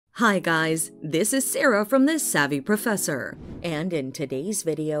Hi guys, this is Sarah from the Savvy Professor, and in today's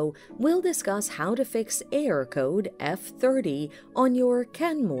video, we'll discuss how to fix error code F30 on your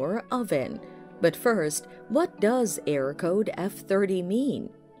Kenmore oven. But first, what does error code F30 mean?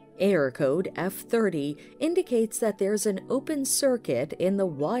 Error code F30 indicates that there's an open circuit in the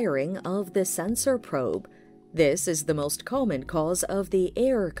wiring of the sensor probe. This is the most common cause of the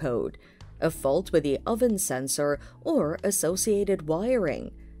error code, a fault with the oven sensor or associated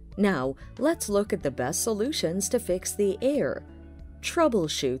wiring. Now, let's look at the best solutions to fix the error.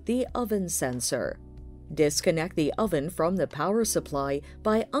 Troubleshoot the oven sensor. Disconnect the oven from the power supply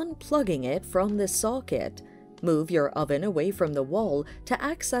by unplugging it from the socket. Move your oven away from the wall to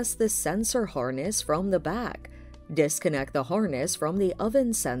access the sensor harness from the back. Disconnect the harness from the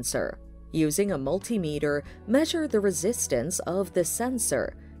oven sensor. Using a multimeter, measure the resistance of the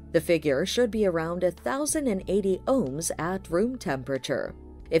sensor. The figure should be around 1080 ohms at room temperature.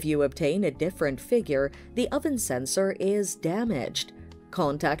 If you obtain a different figure, the oven sensor is damaged.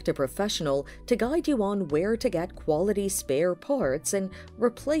 Contact a professional to guide you on where to get quality spare parts and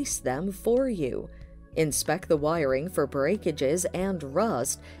replace them for you. Inspect the wiring for breakages and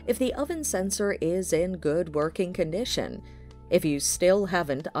rust if the oven sensor is in good working condition. If you still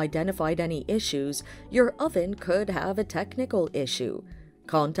haven't identified any issues, your oven could have a technical issue.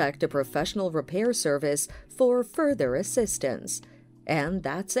 Contact a professional repair service for further assistance. And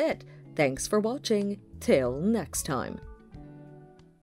that's it. Thanks for watching. Till next time.